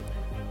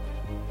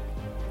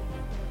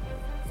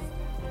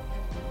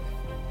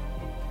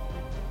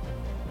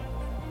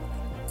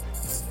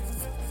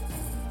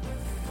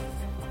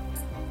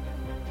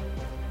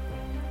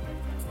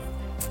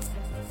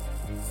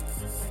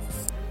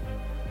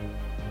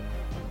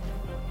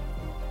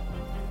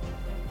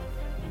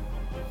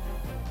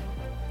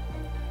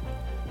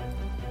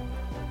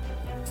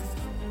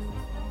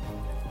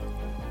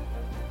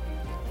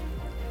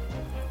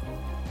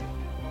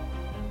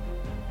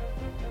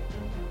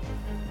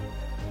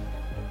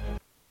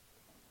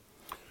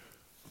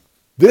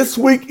This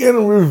week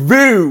in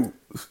review,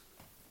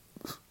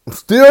 I'm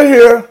still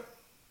here,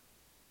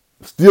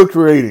 still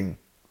creating.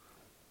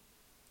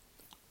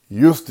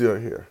 You're still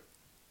here.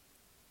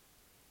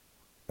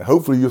 And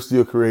hopefully you're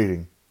still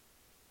creating.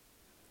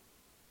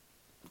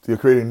 Still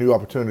creating new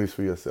opportunities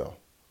for yourself.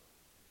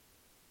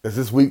 As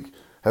this week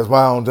has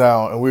wound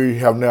down and we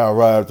have now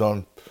arrived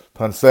on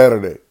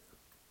Saturday.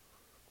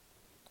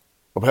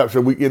 Or perhaps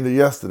your week ended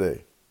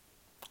yesterday.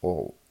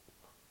 Or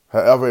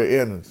however it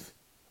ends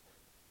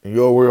in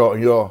your world,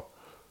 in your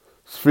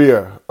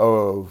sphere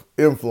of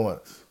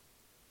influence.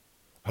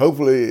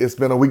 Hopefully it's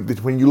been a week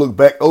that when you look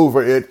back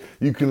over it,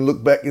 you can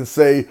look back and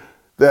say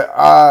that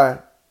I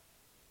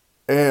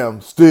am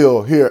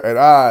still here and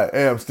I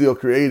am still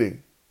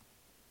creating.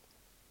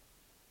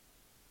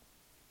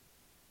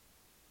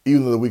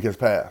 Even though the week has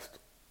passed.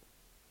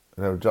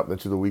 And I've jumped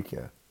into the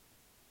weekend.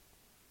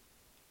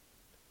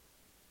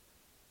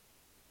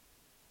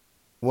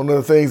 One of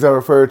the things I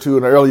referred to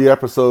in an earlier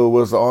episode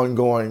was the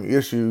ongoing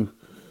issue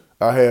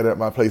I had at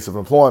my place of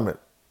employment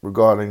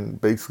regarding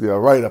basically a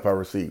write-up I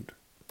received.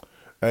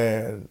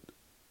 And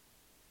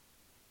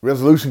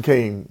resolution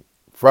came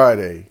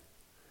Friday.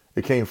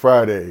 It came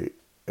Friday,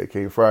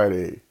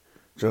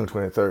 June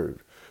 23rd.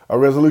 A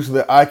resolution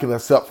that I can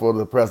accept for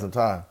the present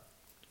time.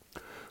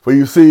 For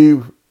you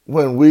see,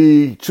 when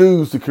we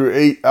choose to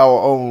create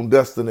our own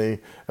destiny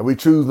and we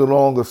choose no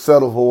longer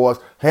settle for what's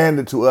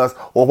handed to us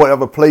or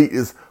whatever plate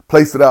is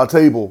placed at our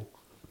table,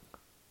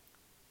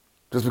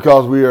 just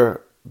because we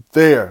are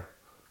there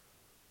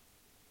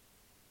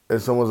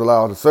and someone's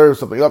allowed to serve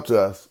something up to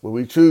us, but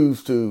we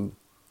choose to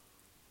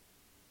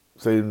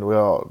say,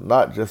 well,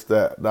 not just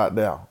that, not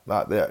now,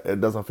 not that.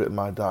 It doesn't fit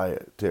my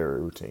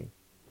dietary routine,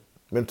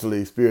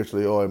 mentally,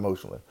 spiritually, or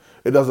emotionally.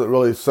 It doesn't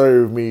really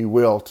serve me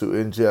well to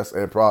ingest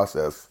and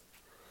process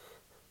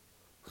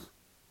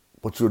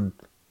what you're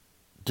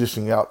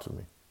dishing out to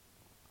me.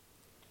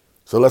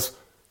 So let's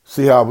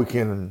see how we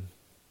can,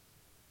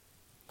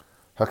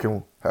 how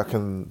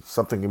can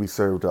something can be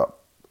served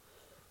up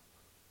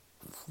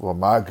for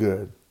my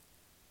good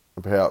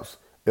and perhaps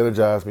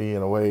energize me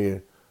in a way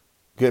and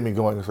get me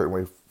going a certain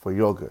way for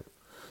your good.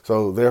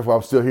 So therefore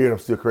I'm still here and I'm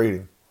still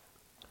creating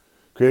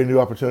new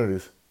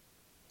opportunities.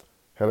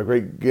 Had a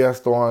great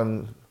guest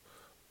on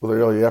with an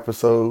earlier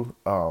episode,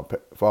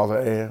 Father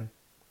Ann,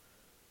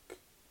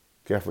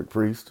 Catholic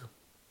priest.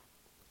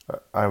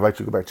 I invite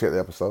you to go back and check the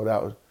episode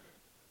out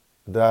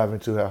and dive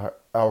into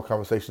our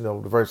conversation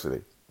on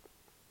diversity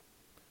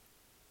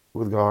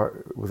with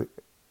God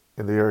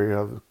in the area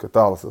of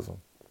Catholicism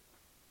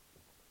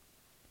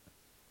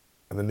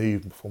and the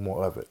need for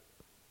more of it.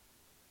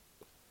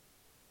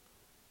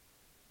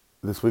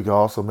 This week I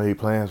also made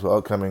plans for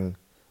upcoming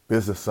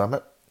business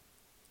summit.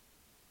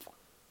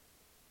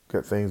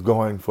 Got things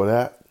going for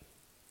that.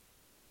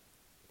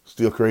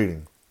 Still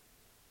creating.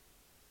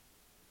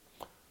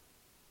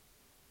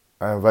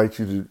 I invite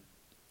you to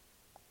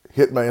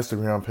hit my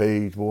Instagram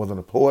page, More Than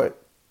a Poet,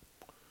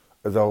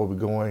 as I will be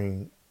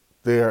going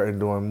there and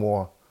doing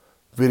more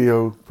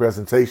video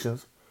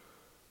presentations.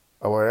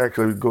 I will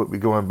actually be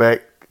going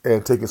back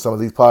and taking some of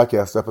these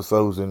podcast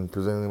episodes and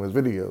presenting them as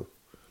videos.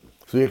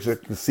 So you actually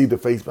can see the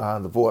face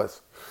behind the voice.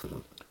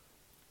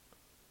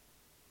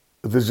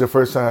 If this is your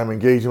first time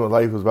engaging with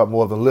Life is About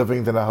More Than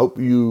Living, then I hope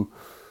you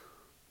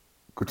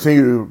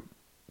continue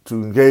to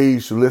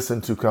engage, to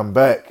listen, to come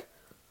back.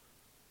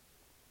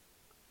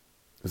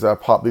 As I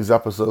pop these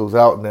episodes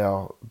out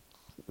now,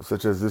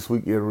 such as this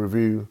week in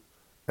review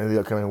and the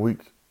upcoming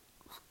week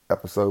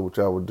episode, which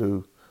I will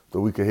do the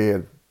week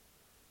ahead,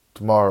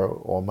 tomorrow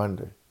or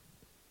Monday.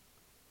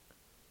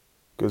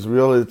 Because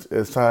really,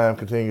 as time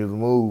continues to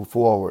move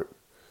forward,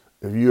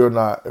 if you're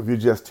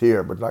just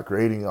here but not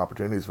creating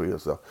opportunities for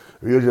yourself,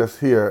 if you're just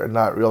here and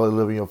not really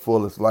living your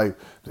fullest life,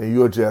 then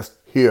you're just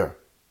here.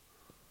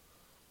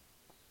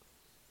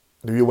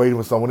 If you're waiting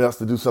for someone else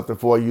to do something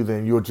for you,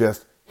 then you're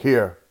just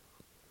here.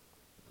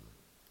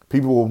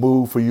 People will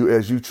move for you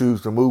as you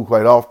choose to move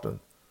quite often.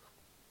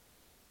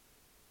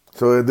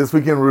 So this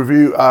weekend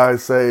review, I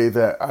say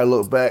that I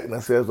look back and I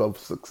say it was a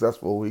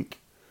successful week.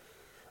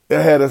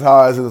 It had its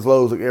highs and its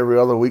lows like every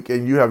other week,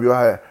 and you have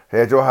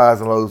had your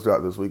highs and lows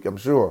throughout this week, I'm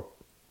sure.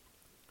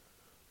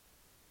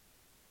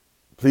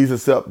 Please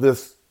accept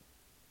this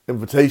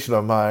invitation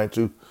of mine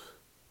to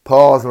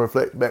pause and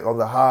reflect back on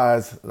the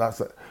highs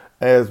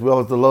as well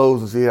as the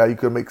lows and see how you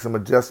could make some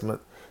adjustment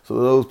so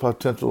those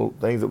potential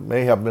things that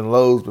may have been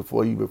lows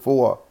before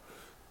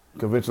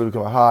can eventually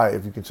become a high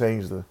if you can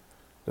change the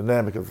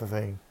dynamic of the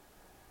thing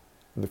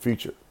in the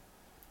future.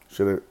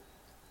 Should it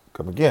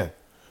come again?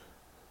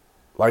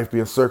 Life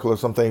being circular,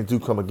 some things do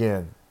come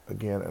again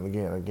and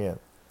again,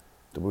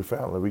 till we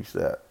finally reach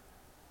that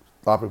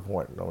stopping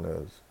point known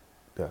as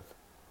death,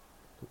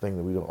 the thing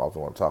that we don't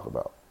often want to talk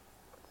about.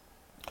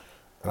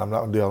 And I'm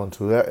not delving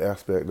into that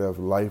aspect of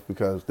life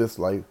because this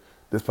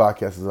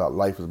podcast is about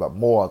life is about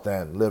more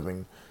than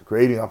living,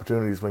 creating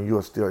opportunities when you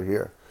are still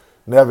here,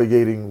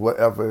 navigating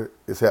whatever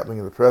is happening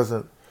in the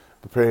present,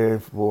 preparing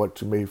for what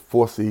you may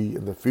foresee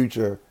in the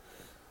future,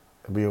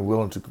 and being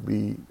willing to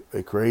be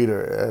a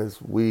creator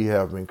as we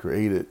have been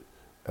created,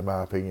 in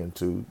my opinion,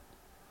 to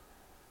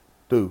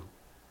do,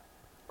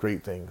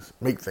 create things,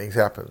 make things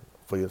happen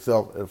for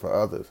yourself and for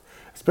others,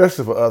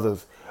 especially for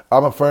others.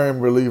 I'm a firm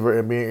believer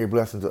in being a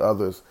blessing to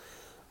others.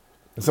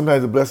 And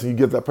sometimes the blessing you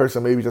give that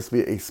person maybe just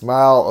be a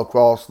smile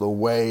across the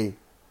way.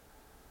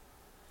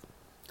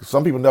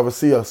 Some people never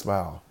see a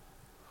smile.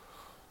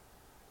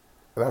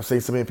 And I've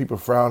seen so many people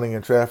frowning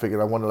in traffic,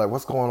 and I wonder, like,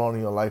 what's going on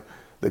in your life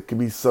that could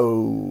be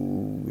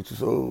so, get you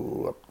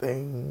so up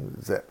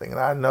things, that thing. And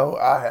I know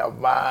I have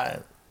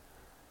mine.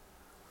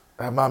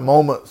 I have my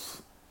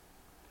moments.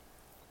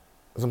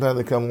 Sometimes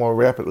they come more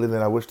rapidly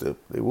than I wish that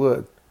they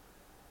would.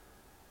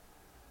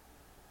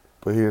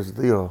 But here's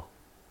the deal.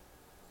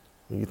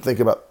 When you think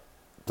about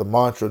the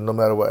mantra, no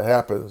matter what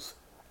happens,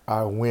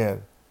 I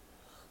win.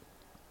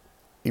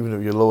 Even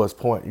at your lowest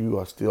point, you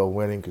are still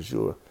winning because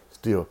you're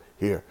still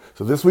here.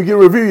 So this week in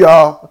review,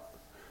 y'all.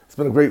 It's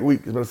been a great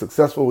week. It's been a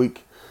successful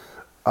week.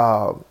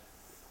 Got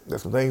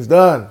some things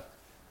done.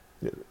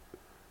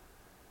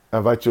 I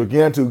invite you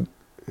again to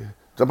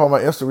jump on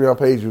my Instagram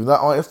page. If you're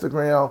not on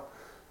Instagram,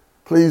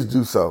 please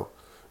do so.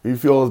 If you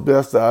feel it's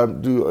best that I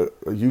do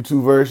a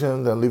YouTube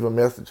version, then leave a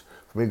message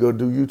for me to go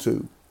do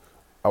YouTube.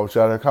 I will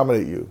try to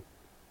accommodate you.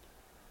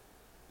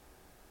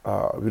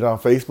 If you're not on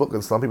Facebook,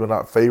 and some people are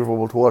not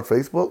favorable toward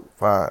Facebook,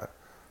 fine.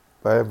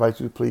 But I invite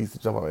you, please, to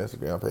jump on my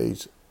Instagram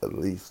page at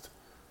least.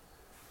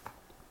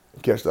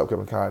 Catch the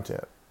upcoming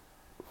content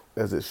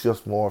as it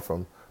shifts more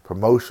from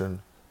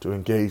promotion to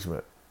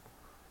engagement.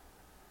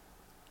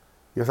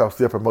 Yes, I'll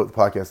still promote the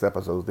podcast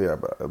episodes there,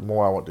 but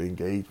more I want to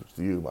engage with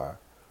you, my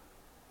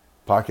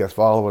podcast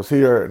followers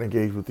here, and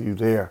engage with you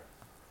there.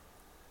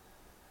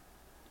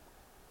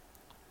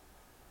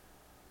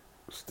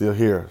 Still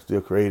here,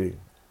 still creating.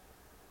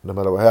 No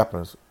matter what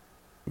happens,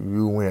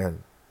 you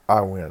win,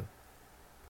 I win.